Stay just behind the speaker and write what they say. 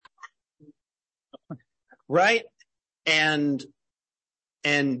right?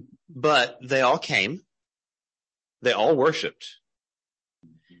 But they all came. They all worshiped.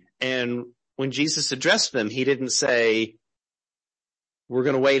 And when Jesus addressed them, he didn't say, we're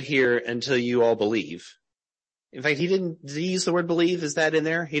going to wait here until you all believe. In fact, did he use the word believe? Is that in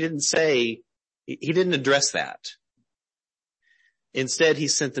there? He didn't address that. Instead, he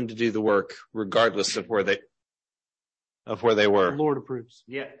sent them to do the work regardless of where they were. The Lord approves.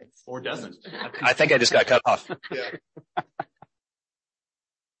 Yeah. Or doesn't. I think I just got cut off. Yeah.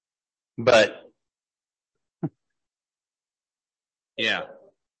 But yeah.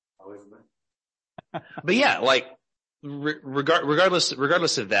 But yeah, like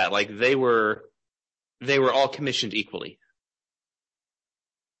regardless of that, like they were all commissioned equally.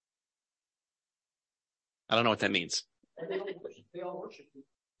 I don't know what that means. They all worship.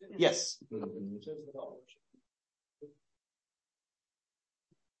 Yes.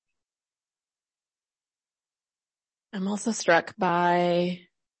 I'm also struck by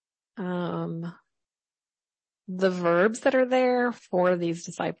the verbs that are there for these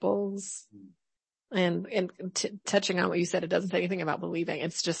disciples. And touching on what you said, it doesn't say anything about believing.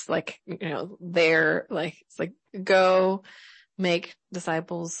 It's just like, they're like, it's like, go make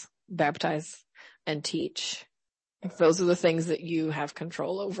disciples, baptize, and teach. Like, those are the things that you have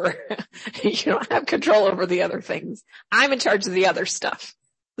control over. You don't have control over the other things. I'm in charge of the other stuff.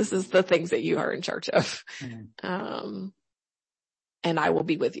 This is the things that you are in charge of. And I will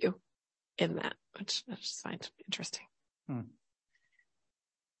be with you in that, which I just find interesting.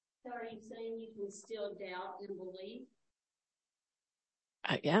 So are you saying you can still doubt and believe?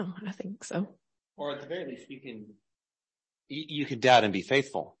 Yeah, I think so. Or at the very least, you can doubt and be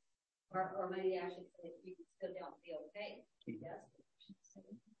faithful. Or maybe I should say you can still doubt and be okay. That's what I should say.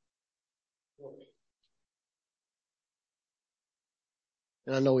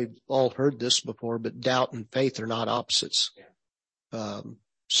 And I know we've all heard this before, but doubt and faith are not opposites. Yeah.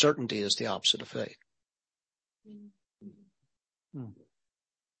 Certainty is the opposite of faith.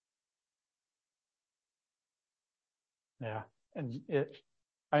 Yeah. And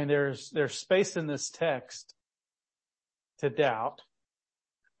there's space in this text to doubt.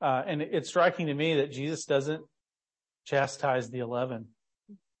 And it's striking to me that Jesus doesn't chastise the 11.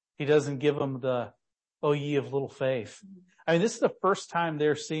 He doesn't give them the, "Oh, ye of little faith." I mean, this is the first time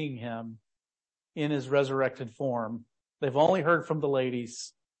they're seeing him in his resurrected form. They've only heard from the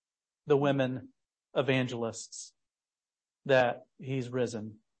ladies, the women evangelists, that he's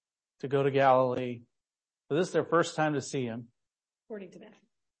risen to go to Galilee. So this is their first time to see him. According to that.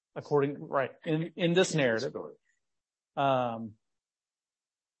 Right, in this narrative.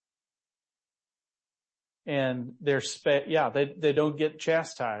 And they don't get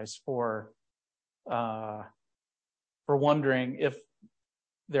chastised for wondering if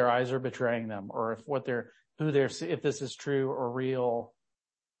their eyes are betraying them, or if this is true or real.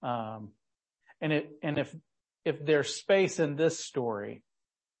 And if there's space in this story,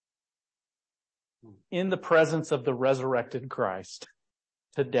 in the presence of the resurrected Christ,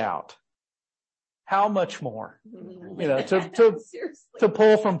 to doubt, how much more, to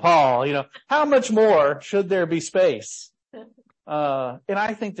pull from Paul, how much more should there be space? And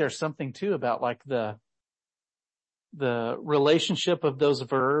I think there's something too about like the relationship of those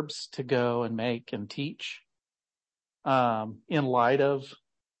verbs to go and make and teach, in light of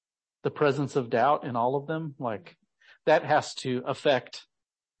the presence of doubt in all of them. Like that has to affect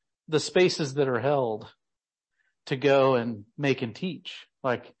the spaces that are held to go and make and teach.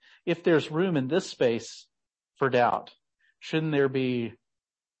 Like if there's room in this space for doubt, shouldn't there be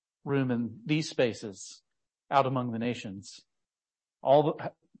room in these spaces out among the nations? All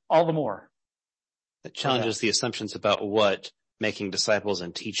the more. That challenges the assumptions about what making disciples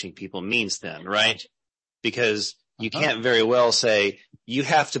and teaching people means then, right? Because you can't very well say, you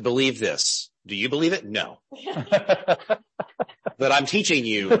have to believe this. Do you believe it? No. But I'm teaching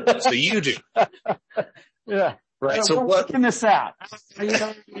you, so you do. Yeah. Right. So what can this out?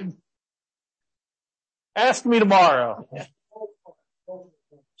 Ask me tomorrow.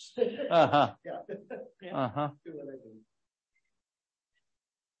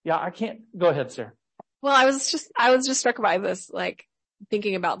 Yeah, I can't. Go ahead, sir. Well, I was just struck by this, like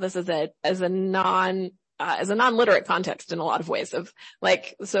thinking about this as a non-literate context in a lot of ways of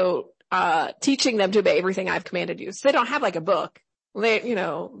like, teaching them to obey everything I've commanded you. So they don't have like a book.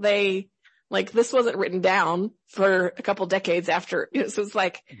 They like this wasn't written down for a couple decades after. So it's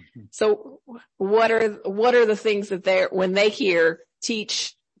like, so what are the things that when they hear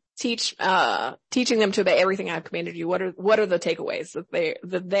teaching them to obey everything I've commanded you? What are the takeaways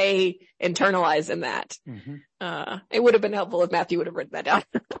that they internalize in that? It would have been helpful if Matthew would have written that down.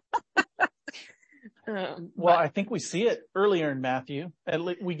 Well, I think we see it earlier in Matthew. At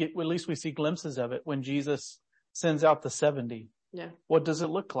least we see glimpses of it when Jesus sends out the 70. Yeah. What does it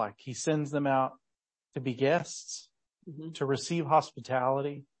look like? He sends them out to be guests, to receive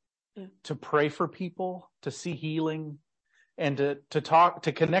hospitality, to pray for people, to see healing, and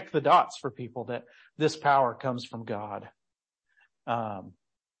to connect the dots for people that this power comes from God.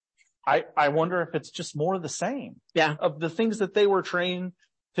 I wonder if it's just more of the same. Yeah. Of the things that they were trained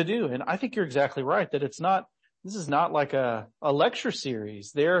to do. And I think you're exactly right that this is not like a lecture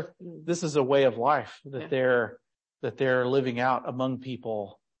series. This is a way of life that they're living out among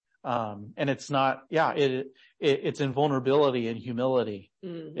people. And it's not, it's in vulnerability and humility.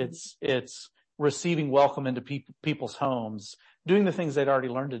 It's receiving welcome into people's homes, doing the things they'd already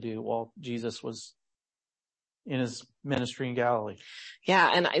learned to do while Jesus was in his ministry in Galilee. Yeah.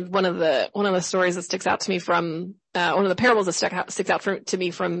 And one of the stories that sticks out to me from, one of the parables that sticks out to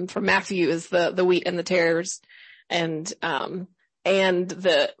me from Matthew is the wheat and the tares. And so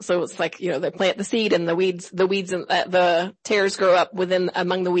it's like, they plant the seed and the weeds and the tares grow up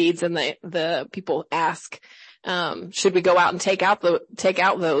among the weeds, and the people ask, should we go out and take out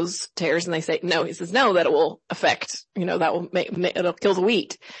those tares? And they say, no. He says, no, that it will affect, that will it'll kill the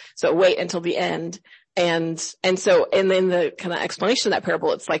wheat. So wait until the end. And then the kind of explanation of that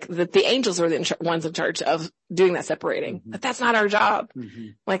parable, it's like that the angels are the ones in charge of doing that separating. But that's not our job.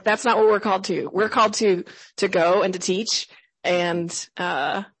 Like, that's not what we're called to. We're called to go and to teach and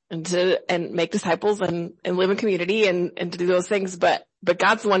make disciples and live in community and to do those things. But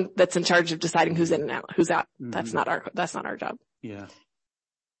God's the one that's in charge of deciding who's in and out, who's out. That's not our job. Yeah.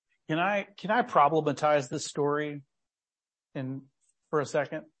 Can I problematize this story for a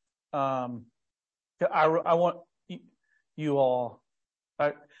second? I want you all,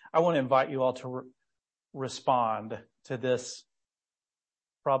 I want to invite you all to respond to this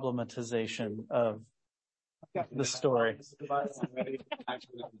problematization of the story.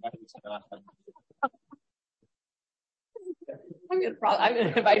 I'm going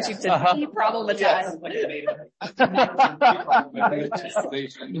to invite you to de-problematize.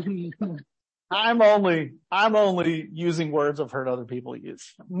 I'm only using words I've heard other people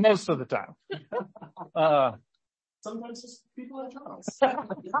use most of the time. Sometimes it's people at trials.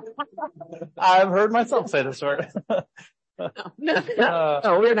 I've heard myself say this word.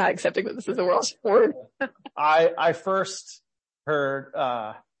 No, we're not accepting that this is a Welsh word. I first heard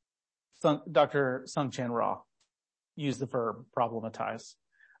Dr. Sung Chan Ra use the verb problematize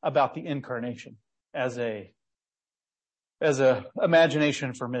about the incarnation as a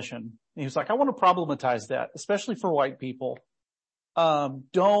imagination for mission. And he was like, I want to problematize that, especially for white people.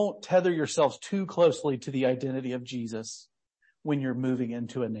 Don't tether yourselves too closely to the identity of Jesus when you're moving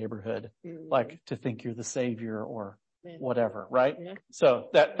into a neighborhood, like to think you're the savior or whatever, right? Yeah. So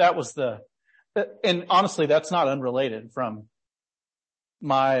that was and honestly, that's not unrelated from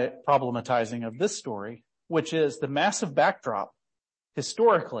my problematizing of this story, which is the massive backdrop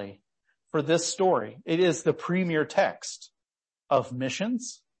historically for this story. It is the premier text of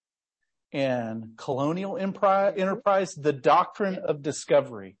missions and colonial enterprise, the doctrine of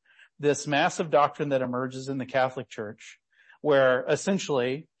discovery, this massive doctrine that emerges in the Catholic Church, where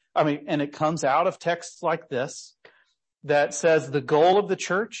essentially, and it comes out of texts like this that says the goal of the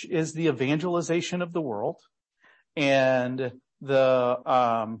church is the evangelization of the world, and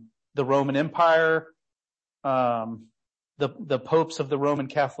the Roman Empire, the popes of the Roman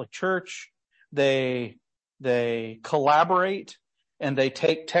Catholic Church, they collaborate and they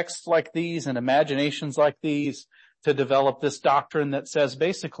take texts like these and imaginations like these to develop this doctrine that says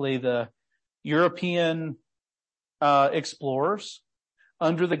basically the European explorers,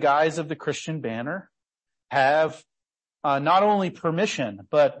 under the guise of the Christian banner, have not only permission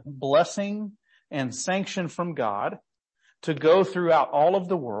but blessing and sanction from God to go throughout all of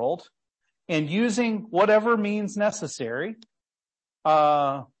the world and, using whatever means necessary,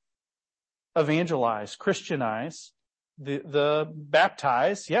 evangelize, Christianize,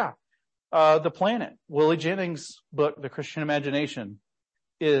 baptize, the planet. Willie Jennings' book, The Christian Imagination,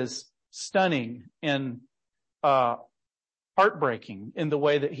 is stunning and heartbreaking in the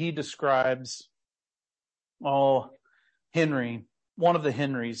way that he describes Henry, one of the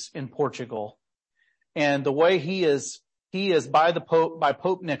Henrys in Portugal, and the way he is by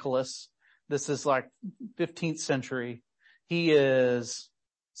Pope Nicholas. This is like 15th century. He is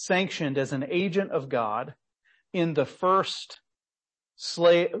sanctioned as an agent of God in the first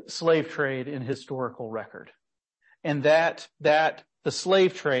slave trade in historical record. And that the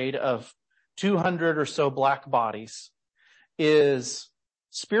slave trade of 200 or so black bodies is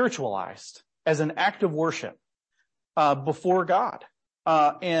spiritualized as an act of worship before God.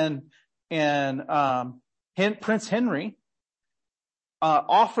 And And Prince Henry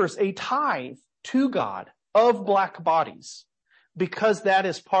offers a tithe to God of black bodies because that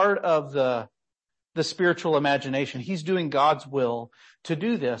is part of the spiritual imagination. He's doing God's will to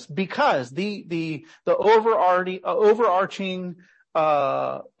do this because the overarching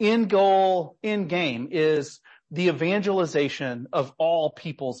end goal, end game is the evangelization of all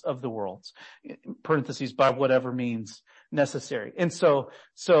peoples of the world, parentheses, by whatever means necessary. And so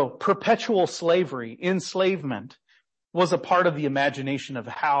perpetual slavery, enslavement, was a part of the imagination of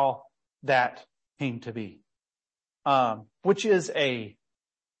how that came to be, which is a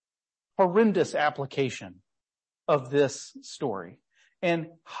horrendous application of this story and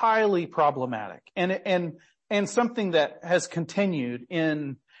highly problematic and something that has continued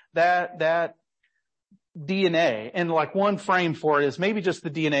in that DNA. And like one frame for it is maybe just the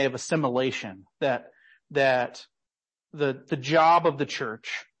DNA of assimilation, that the job of the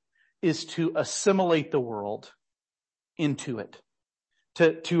church is to assimilate the world into it,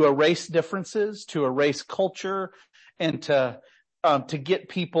 to erase differences, to erase culture, and to get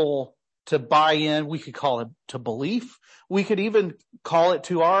people to buy in. We could call it to belief. We could even call it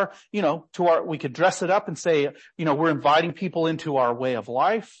we could dress it up and say, we're inviting people into our way of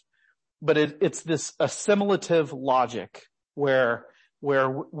life. But it's this assimilative logic where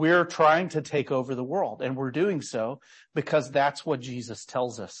we're trying to take over the world, and we're doing so because that's what Jesus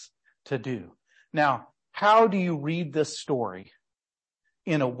tells us to do. Now, how do you read this story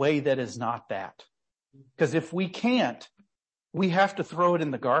in a way that is not that? Because if we can't, we have to throw it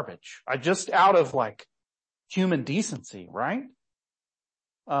in the garbage. Just out of like human decency, right?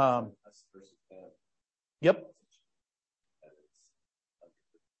 Yep.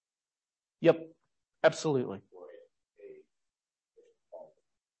 Yep. Absolutely.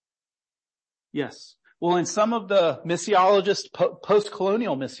 Yes. Well, in some of the missiologists,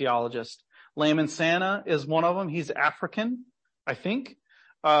 post-colonial missiologists, Layman Santa is one of them. He's African, I think.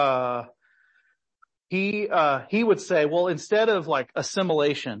 He would say, well, instead of like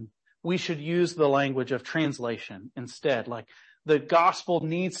assimilation, we should use the language of translation instead. Like the gospel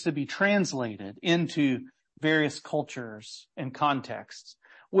needs to be translated into various cultures and contexts,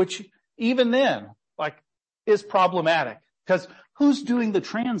 which even then, like, is problematic because who's doing the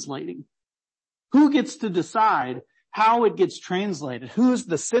translating? Who gets to decide how it gets translated? Who's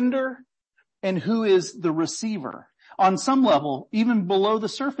the sender and who is the receiver? On some level, even below the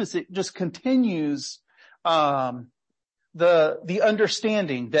surface, it just continues the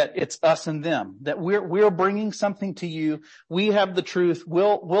understanding that it's us and them, that we're bringing something to you. We have the truth.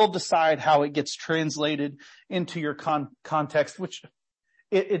 We'll decide how it gets translated into your context, which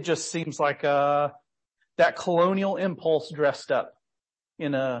it just seems like that colonial impulse dressed up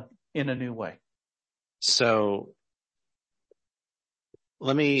in a new way. So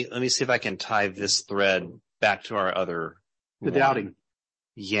let me see if I can tie this thread back to our other the doubting.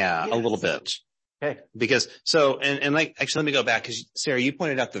 Yeah, yes. A little bit. Okay. Because actually let me go back because Sarah, you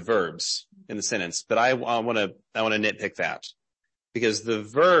pointed out the verbs in the sentence, but I want to nitpick that because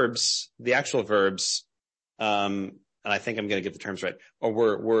the actual verbs, and I think I'm going to get the terms right, or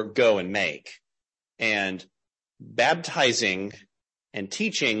were go and make, and baptizing and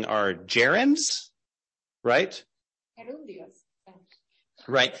teaching are gerunds, right?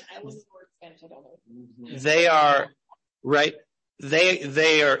 Right. They are, right.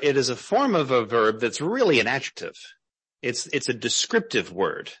 They are, it is a form of a verb that's really an adjective. It's a descriptive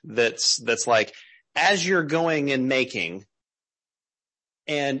word that's like, as you're going and making,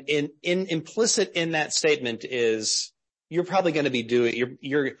 and in implicit in that statement is, you're probably going to be doing,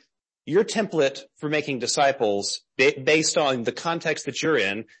 your template for making disciples based on the context that you're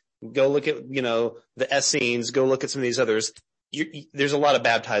in. Go look at, the Essenes, go look at some of these others. There's a lot of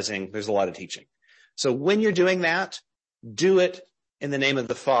baptizing. There's a lot of teaching. So when you're doing that, do it in the name of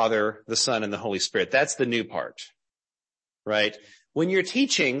the Father, the Son, and the Holy Spirit. That's the new part, right? When you're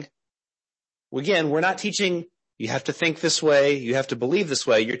teaching, again, we're not teaching, you have to think this way, you have to believe this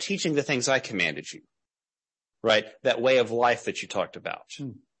way. You're teaching the things I commanded you, right? That way of life that you talked about.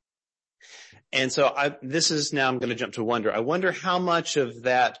 And so I'm going to jump to wonder. I wonder how much of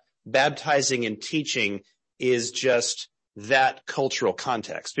that baptizing and teaching is just that cultural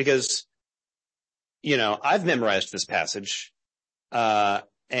context, because, I've memorized this passage, and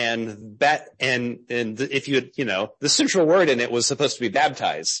if you had, the central word in it was supposed to be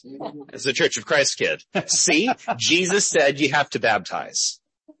baptize as a Church of Christ kid. See, Jesus said you have to baptize.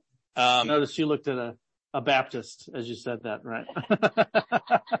 Notice you looked at a Baptist as you said that, right?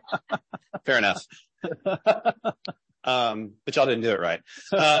 Fair enough. But y'all didn't do it right.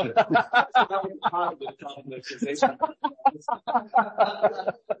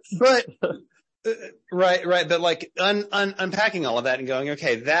 But, right. But like unpacking all of that and going,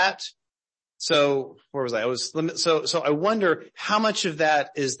 okay, so where was I? So I wonder how much of that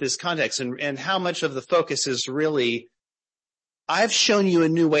is this context and how much of the focus is really, I've shown you a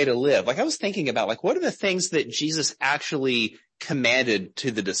new way to live. Like I was thinking about like, what are the things that Jesus actually commanded to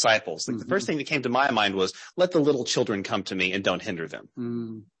the disciples? Like the first thing that came to my mind was, let the little children come to me and don't hinder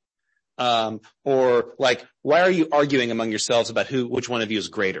them. Or like, why are you arguing among yourselves about which one of you is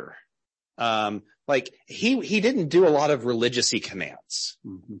greater? Like he didn't do a lot of religious-y commands.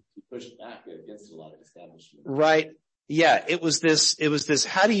 He pushed back against a lot of establishment. Right. Yeah. It was this,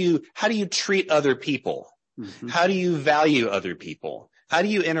 how do you treat other people? How do you value other people? How do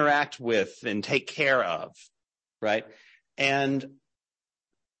you interact with and take care of? Right. And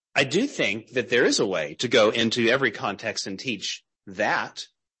I do think that there is a way to go into every context and teach that.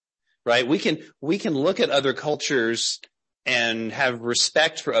 Right. We can look at other cultures and have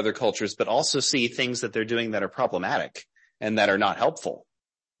respect for other cultures, but also see things that they're doing that are problematic and that are not helpful.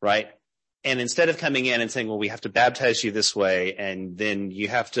 Right. And instead of coming in and saying, well, we have to baptize you this way, and then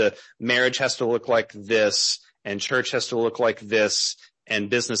marriage has to look like this, and church has to look like this, and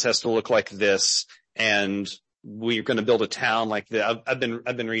business has to look like this, and we're going to build a town like that. I've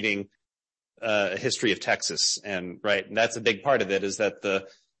been reading, a history of Texas, and that's a big part of it, is that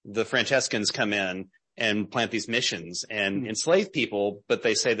the Franciscans come in and plant these missions and enslave people, but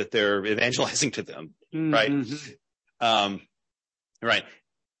they say that they're evangelizing to them. Right. Right.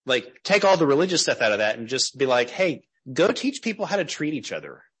 Like, take all the religious stuff out of that and just be like, hey, go teach people how to treat each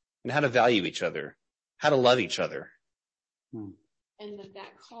other and how to value each other, how to love each other. And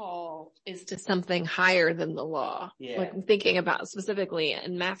that call is to something higher than the law. Yeah. Like I'm thinking about specifically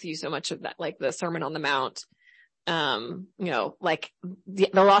in Matthew, so much of that, like the Sermon on the Mount, like the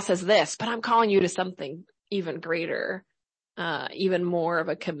law says this, but I'm calling you to something even greater, even more of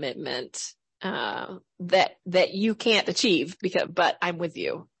a commitment, that you can't achieve but I'm with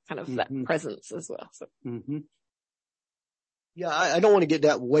you, kind of that presence as well. So. Yeah, I don't want to get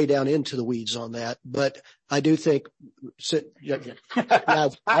that way down into the weeds on that, but I do think, I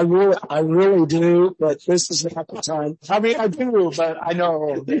really do, but this is not the time. I mean, I do, but I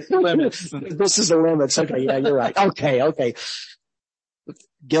know limits. This is the limits. Okay, yeah, you're right. Okay.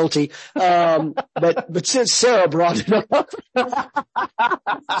 Guilty. But since Sarah brought it up.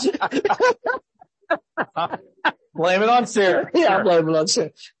 Blame it on Sarah. Yeah, blame it on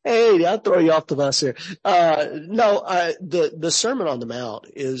Sarah. Hey, I'll throw you off the bus here. The Sermon on the Mount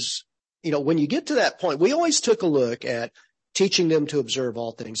is, when you get to that point, we always took a look at teaching them to observe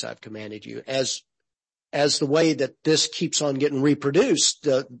all things I've commanded you as the way that this keeps on getting reproduced,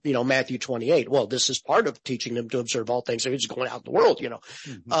 Matthew 28. Well, this is part of teaching them to observe all things. They're just going out in the world,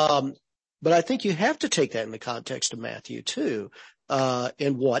 But I think you have to take that in the context of Matthew too.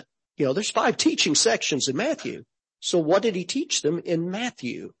 And what, there's 5 teaching sections in Matthew. So what did he teach them in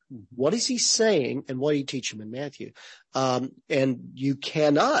Matthew? What is he saying and what did he teach them in Matthew? And you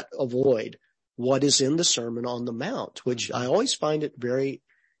cannot avoid what is in the Sermon on the Mount, which I always find it very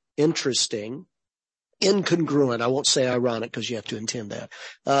interesting, incongruent. I won't say ironic because you have to intend that.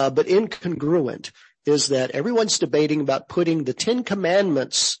 But incongruent is that everyone's debating about putting the 10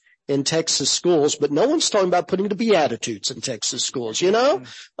 Commandments in Texas schools, but no one's talking about putting the Beatitudes in Texas schools, we're going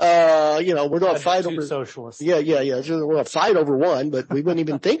to fight over socialists. Yeah. We're going to fight over one, but we wouldn't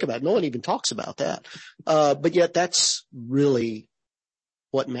even think about it. No one even talks about that. But yet that's really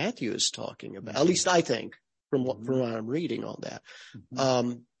what Matthew is talking about. At least I think from what I'm reading on that.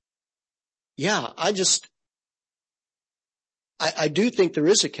 I do think there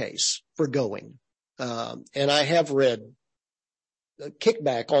is a case for going. And I have read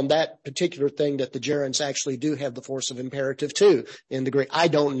kickback on that particular thing that the gerunds actually do have the force of imperative too in the Greek. I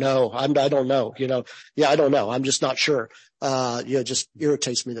don't know. I don't know, I don't know. I'm just not sure. It just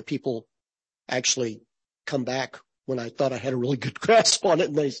irritates me that people actually come back when I thought I had a really good grasp on it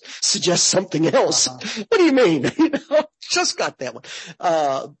and they suggest something else. What do you mean? Just got that one.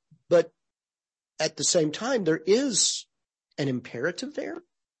 But at the same time, there is an imperative there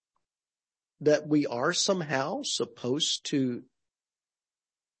that we are somehow supposed to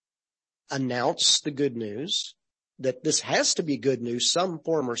announce the good news, that this has to be good news, some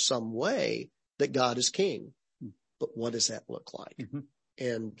form or some way, that God is king. But what does that look like?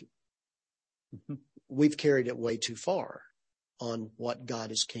 And we've carried it way too far on what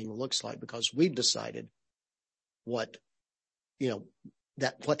God is king looks like because we've decided what,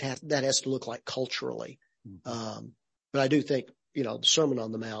 that has to look like culturally. But I do think the Sermon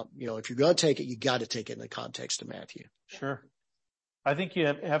on the Mount, if you're going to take it, you got to take it in the context of Matthew. Sure. I think you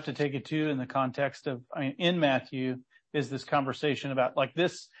have to take it too in the context of, in Matthew is this conversation about like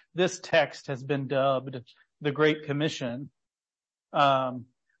this text has been dubbed the Great Commission.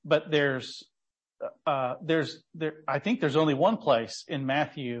 But I think there's only one place in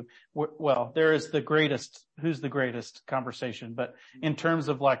Matthew there is the greatest, who's the greatest conversation, but in terms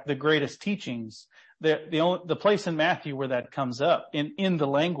of like the greatest teachings, the place in Matthew where that comes up in the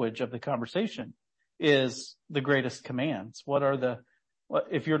language of the conversation is the greatest commands.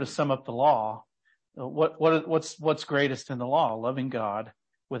 If you're to sum up the law, what's greatest in the law? Loving God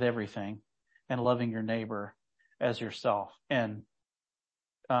with everything and loving your neighbor as yourself. And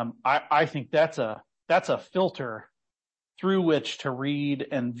I think that's a filter through which to read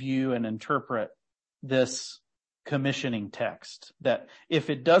and view and interpret this commissioning text, that if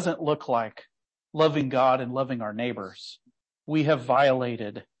it doesn't look like loving God and loving our neighbors, we have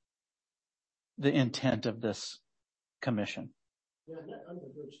violated the intent of this commission.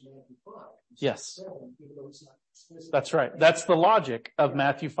 Yes. That's right. That's the logic of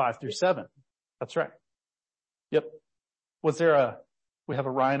Matthew 5-7. That's right. Yep. We have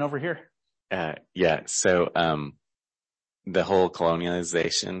a Ryan over here? Yeah. So, the whole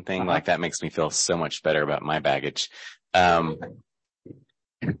colonialization thing, like that makes me feel so much better about my baggage.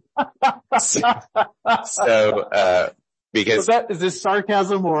 Because is this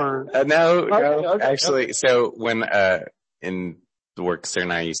sarcasm or? No, actually. So when, in the work Sarah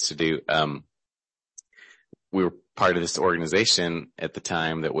and I used to do, we were part of this organization at the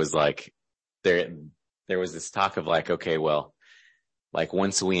time that was like, there was this talk of like, okay, well, like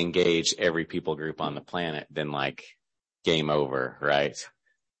once we engage every people group on the planet, then like game over, right?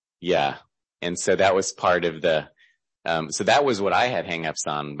 Yeah. And so that was part of so that was what I had hangups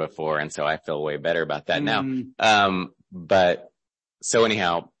on before. And so I feel way better about that now. But so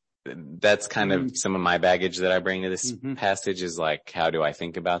anyhow, that's kind of some of my baggage that I bring to this passage is like, how do I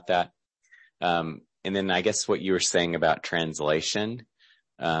think about that? And then I guess what you were saying about translation,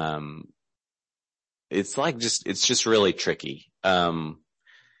 it's just really tricky.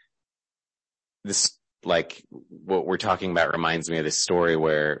 This, like what we're talking about reminds me of this story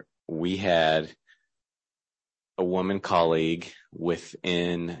where we had a woman colleague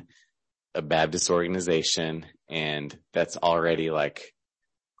within a Baptist organization, and that's already like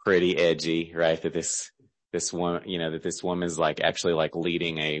pretty edgy, right? That this woman, that this woman is like actually like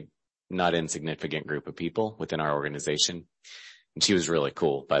leading a not insignificant group of people within our organization. And she was really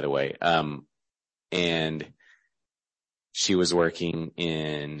cool, by the way. And she was working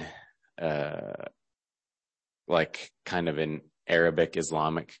in, like kind of an Arabic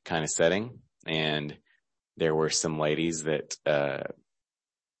Islamic kind of setting. And there were some ladies that,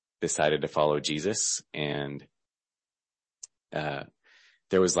 decided to follow Jesus. And,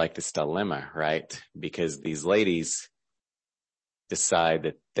 there was like this dilemma, right? Because these ladies decide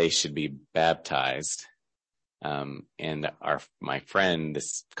that they should be baptized. And my friend,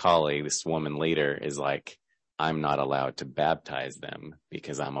 this colleague, this woman leader is like, I'm not allowed to baptize them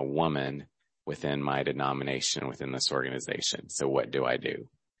because I'm a woman within my denomination, within this organization. So what do I do?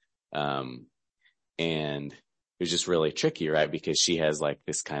 And it was just really tricky, right? Because she has like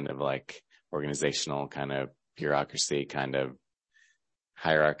this kind of like organizational kind of bureaucracy, kind of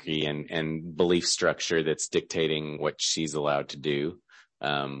hierarchy and belief structure that's dictating what she's allowed to do.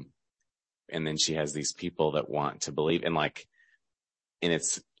 And then she has these people that want to believe and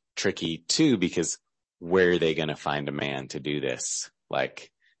it's tricky too, because where are they going to find a man to do this?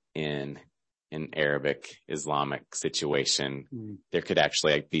 Like in an Arabic Islamic situation, there could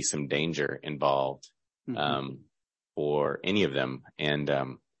actually be some danger involved, for any of them. And,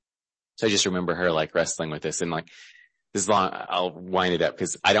 so I just remember her like wrestling with this and like this long, I'll wind it up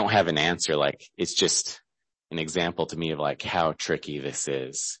because I don't have an answer. Like it's just an example to me of like how tricky this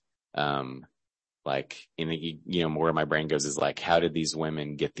is. Like where my brain goes is like, how did these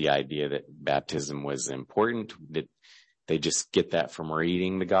women get the idea that baptism was important? Did they just get that from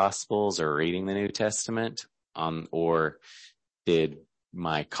reading the Gospels or reading the New Testament? Or did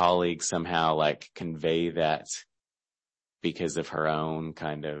my colleague somehow like convey that because of her own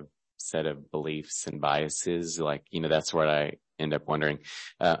kind of set of beliefs and biases? Like, that's what I end up wondering.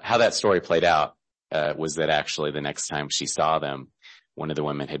 How that story played out, was that actually the next time she saw them, one of the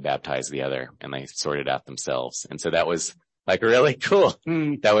women had baptized the other and they sorted out themselves. And so that was like really cool.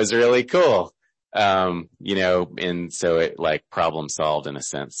 That was really cool. And so it like problem solved in a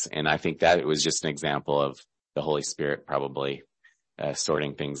sense. And I think that it was just an example of the Holy Spirit probably,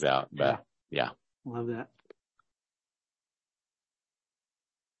 sorting things out. But yeah. Love that.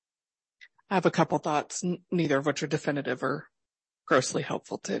 I have a couple thoughts, neither of which are definitive or grossly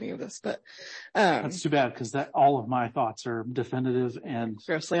helpful to any of this, but, That's too bad because all of my thoughts are definitive and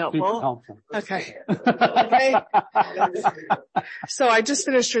grossly super helpful. Okay. Okay. So I just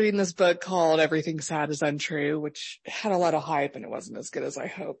finished reading this book called Everything Sad is Untrue, which had a lot of hype and it wasn't as good as I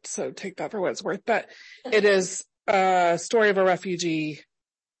hoped. So take that for what it's worth. But it is a story of a refugee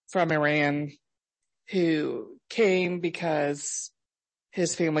from Iran who came because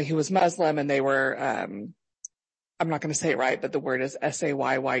his family, who was Muslim, and they were, I'm not going to say it right, but the word is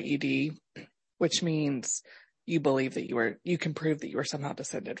Sayyid, which means you believe that you can prove that you were somehow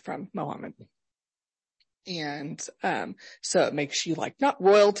descended from Muhammad. And, so it makes you like not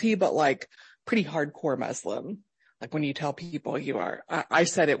royalty, but like pretty hardcore Muslim. Like when you tell people you are, I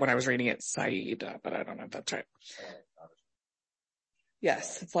said it when I was reading it, Sayyid, but I don't know if that's right.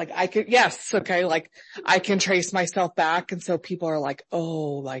 Yes. It's like okay. Like I can trace myself back. And so people are like,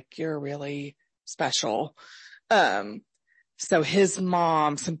 oh, like you're really special. So his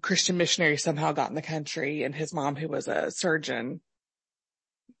mom, some Christian missionary somehow got in the country, and his mom, who was a surgeon,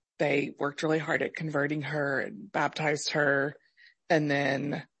 they worked really hard at converting her and baptized her. And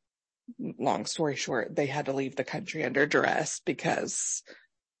then, long story short, they had to leave the country under duress because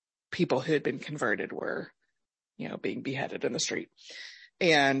people who had been converted were, being beheaded in the street,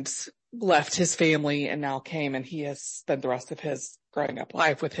 and left his family and now came, and he has spent the rest of his growing up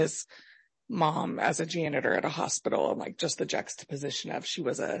life with his mom as a janitor at a hospital, and like just the juxtaposition of she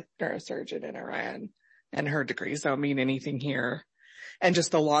was a neurosurgeon in Iran and her degrees don't mean anything here. And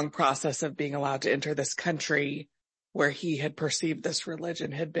just the long process of being allowed to enter this country where he had perceived this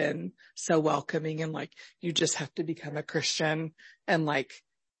religion had been so welcoming, and like, you just have to become a Christian, and like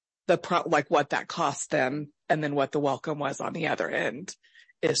what that cost them, and then what the welcome was on the other end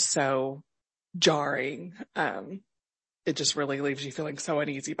is so jarring. It just really leaves you feeling so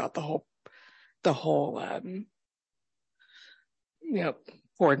uneasy about the whole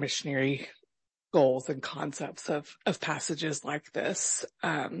forward missionary goals and concepts of passages like this.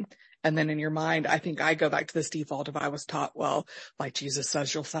 And then in your mind, I think I go back to this default of I was taught, well, like Jesus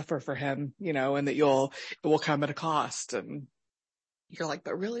says, you'll suffer for him, and that it will come at a cost. And you're like,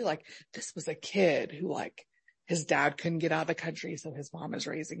 but really, like, this was a kid who, like, his dad couldn't get out of the country, so his mom is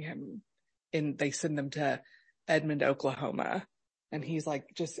raising him, and they send them to Edmond, Oklahoma. And he's like,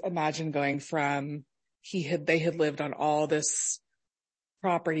 just imagine going from, they had lived on all this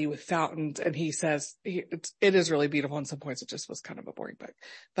property with fountains. And he says, it is really beautiful. In some points, it just was kind of a boring book.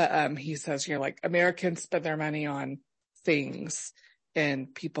 But, he says, Americans spend their money on things,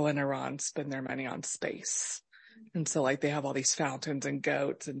 and people in Iran spend their money on space. And so like they have all these fountains and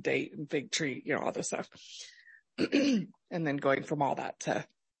goats and date and fig tree, all this stuff. And then going from all that to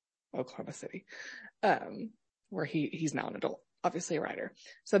Oklahoma City, where he's now an adult, obviously a writer.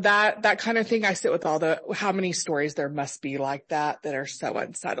 So that kind of thing, I sit with how many stories there must be like that are so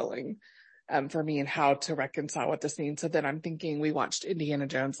unsettling, for me, and how to reconcile what this means. So then I'm thinking, we watched Indiana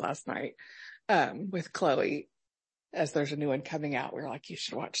Jones last night, with Chloe, as there's a new one coming out. We were like, you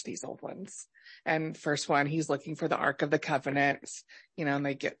should watch these old ones. And first one, he's looking for the Ark of the Covenant, and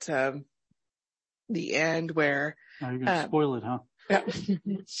they get to the end where. Oh, you're going to spoil it, huh? Yeah.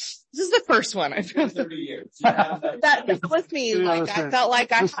 This is the first one. I feel 30 years. That with me, like I felt like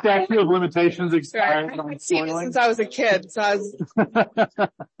the statute of limitations expired. I haven't seen it since I was a kid, so I was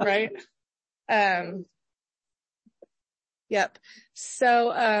right. Yep.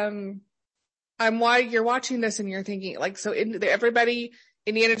 So, while you're watching this and you're thinking, like, so everybody,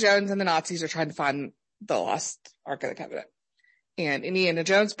 Indiana Jones and the Nazis are trying to find the lost Ark of the Covenant. And Indiana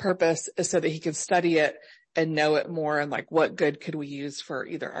Jones' purpose is so that he can study it and know it more, and like, what good could we use for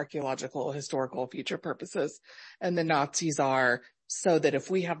either archaeological, historical, future purposes? And the Nazis are so that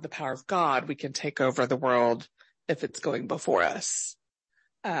if we have the power of God, we can take over the world if it's going before us.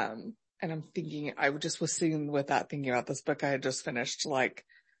 And I'm thinking, I just was sitting with that, thinking about this book I had just finished. Like,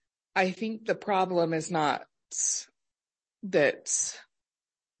 I think the problem is not that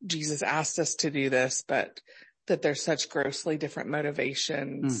Jesus asked us to do this, but that there's such grossly different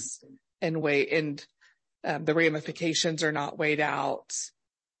motivations and the ramifications are not weighed out,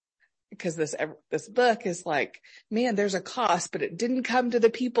 because this book is like, man, there's a cost, but it didn't come to the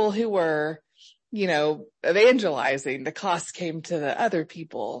people who were, evangelizing. The cost came to the other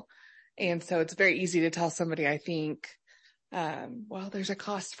people. And so it's very easy to tell somebody, I think, well, there's a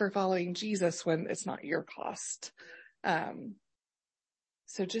cost for following Jesus when it's not your cost.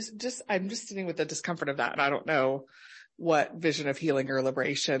 So I'm just sitting with the discomfort of that. And I don't know what vision of healing or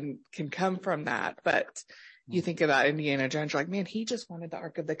liberation can come from that. But you think about Indiana Jones, you're like, man, he just wanted the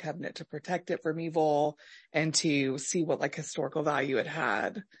Ark of the Covenant to protect it from evil and to see what like historical value it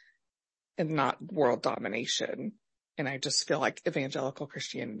had, and not world domination. And I just feel like evangelical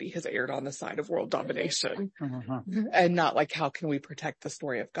Christianity has erred on the side of world domination Mm-hmm. and not like, how can we protect the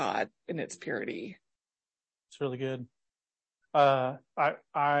story of God in its purity? It's really good. I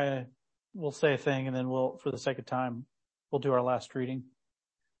will say a thing and then for the sake of time, we'll do our last reading.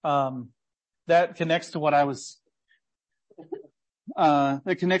 That connects to what I was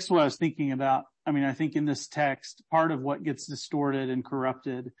thinking about. I mean, I think in this text, part of what gets distorted and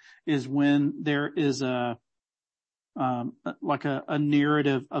corrupted is when there is a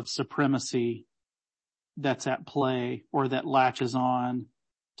narrative of supremacy that's at play or that latches on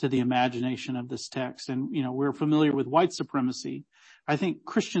to the imagination of this text. And, we're familiar with white supremacy. I think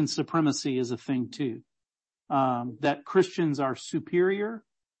Christian supremacy is a thing too. That Christians are superior,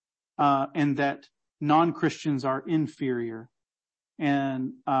 and that non-Christians are inferior.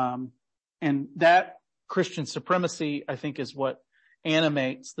 And that Christian supremacy, I think, is what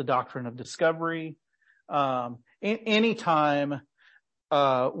animates the doctrine of discovery. Anytime,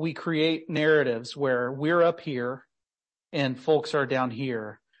 we create narratives where we're up here and folks are down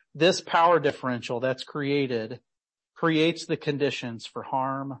here, this power differential that's creates the conditions for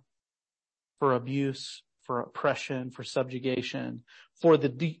harm, for abuse, for oppression, for subjugation, for the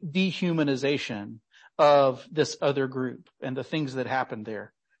dehumanization of this other group and the things that happened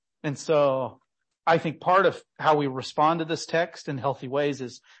there. And so I think part of how we respond to this text in healthy ways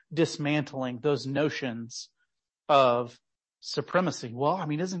is dismantling those notions of supremacy. Well, I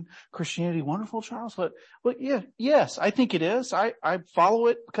mean, isn't Christianity wonderful, Charles? But yeah, yes, I think it is. I follow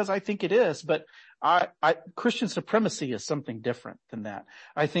it because I think it is. But Christian supremacy is something different than that.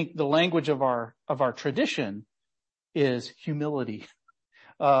 I think the language of our tradition is humility.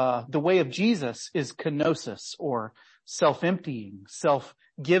 The way of Jesus is kenosis, or self-emptying,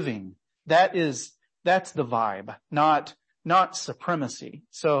 self-giving. That's the vibe, not supremacy.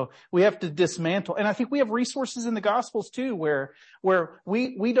 So we have to dismantle. And I think we have resources in the Gospels too, where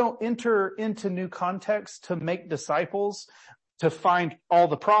we don't enter into new contexts to make disciples, to find all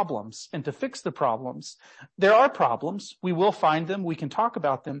the problems and to fix the problems. There are problems. We will find them. We can talk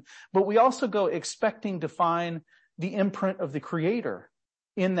about them, but we also go expecting to find the imprint of the Creator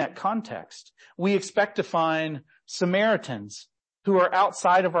in that context. We expect to find Samaritans who are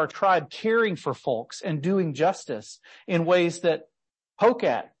outside of our tribe caring for folks and doing justice in ways that poke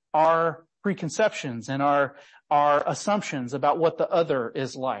at our preconceptions and our assumptions about what the other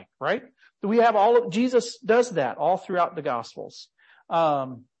is like, right? We have Jesus does that all throughout the Gospels.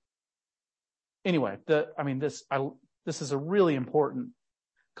 Anyway, this is a really important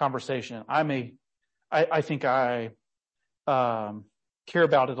conversation. I think I care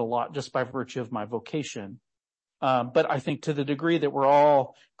about it a lot just by virtue of my vocation. But I think to the degree that we're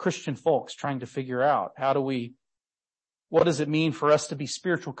all Christian folks trying to figure out what does it mean for us to be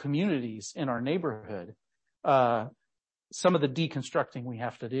spiritual communities in our neighborhood? Some of the deconstructing we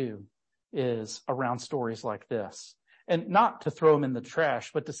have to do is around stories like this, and not to throw them in the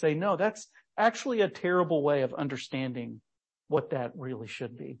trash, but to say, no, that's actually a terrible way of understanding what that really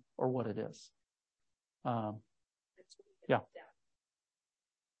should be or what it is. Yeah.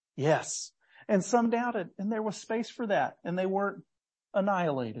 Yes. And some doubted, and there was space for that, and they weren't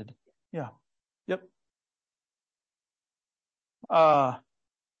annihilated. Yeah. Yep.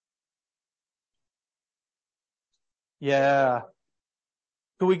 Yeah.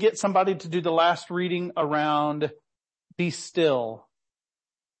 Could we get somebody to do the last reading around be still?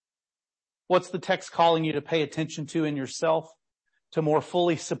 What's the text calling you to pay attention to in yourself to more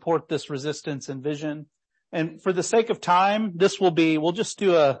fully support this resistance and vision? And for the sake of time, we'll just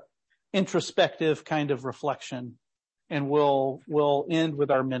do a introspective kind of reflection, and we'll end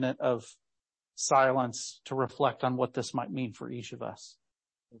with our minute of silence to reflect on what this might mean for each of us.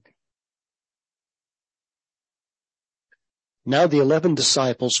 Okay. Now the 11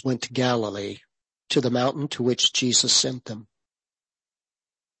 disciples went to Galilee, to the mountain to which Jesus sent them.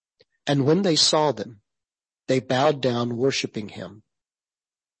 And when they saw them, they bowed down, worshiping him.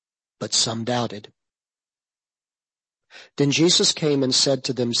 But some doubted. Then Jesus came and said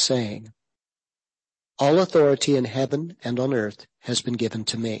to them, saying, All authority in heaven and on earth has been given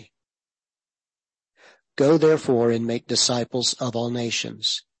to me. Go therefore and make disciples of all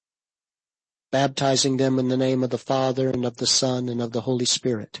nations, baptizing them in the name of the Father and of the Son and of the Holy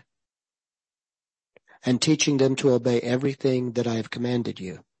Spirit, and teaching them to obey everything that I have commanded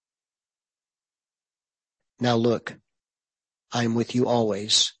you. Now look, I am with you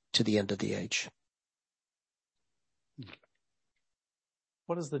always to the end of the age.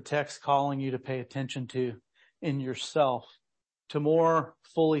 What is the text calling you to pay attention to in yourself to more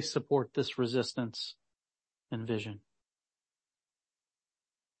fully support this resistance and vision?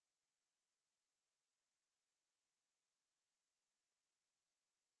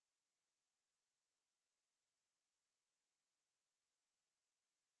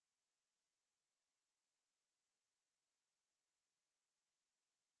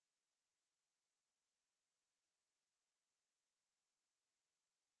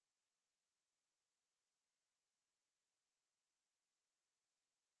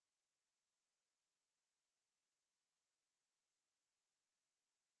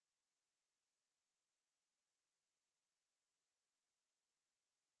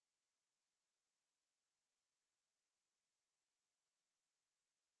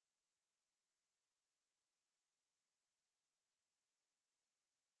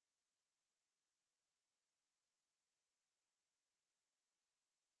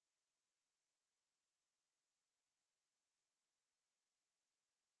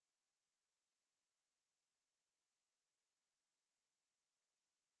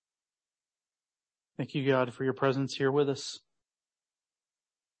 Thank you, God, for your presence here with us.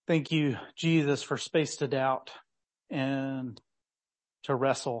 Thank you, Jesus, for space to doubt and to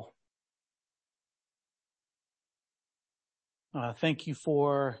wrestle. Thank you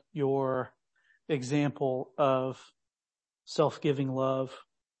for your example of self-giving love,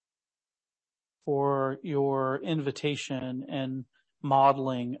 for your invitation and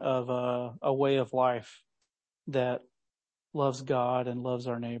modeling of a way of life that loves God and loves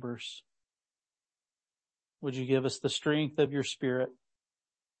our neighbors. Would you give us the strength of your Spirit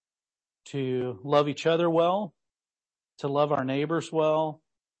to love each other well, to love our neighbors well,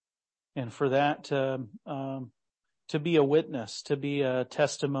 and for that to be a witness, to be a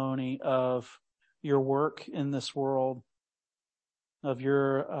testimony of your work in this world, of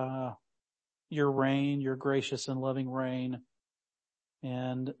your reign, your gracious and loving reign,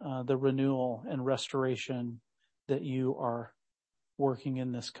 and the renewal and restoration that you are working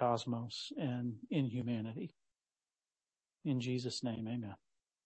in this cosmos and in humanity. In Jesus' name, amen.